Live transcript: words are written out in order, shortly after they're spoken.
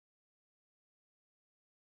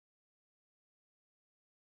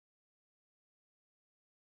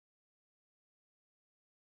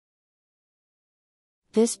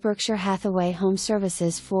This Berkshire Hathaway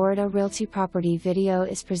HomeServices Florida Realty property video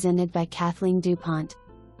is presented by Kathleen DuPont.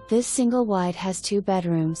 This single-wide has 2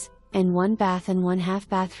 bedrooms, and 1 bath and 1/2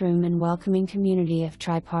 bathroom in welcoming community of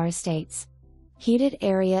Tripar Estates. Heated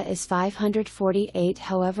area is 548,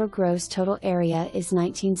 however gross total area is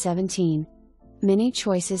 1917. Many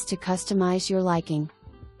choices to customize your liking.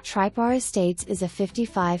 Tripar Estates is a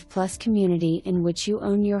 55-plus community in which you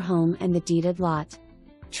own your home and the deeded lot.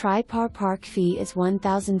 Tripar Park fee is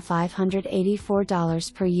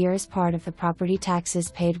 $1,584 per year as part of the property taxes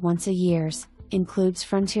paid once a year, includes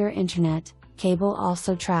Frontier Internet, cable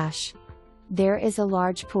also trash. There is a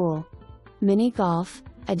large pool. Mini golf,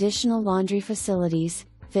 additional laundry facilities,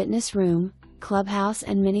 fitness room, clubhouse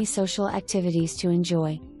and many social activities to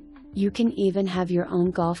enjoy. You can even have your own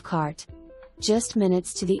golf cart. Just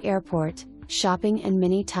minutes to the airport, shopping and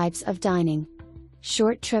many types of dining.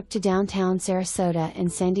 Short trip to downtown Sarasota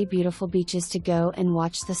and sandy beautiful beaches to go and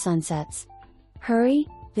watch the sunsets. Hurry,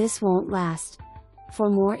 this won't last. For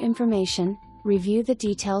more information, review the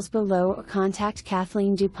details below or contact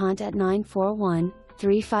Kathleen DuPont at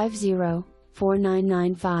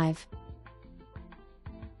 941-350-4995.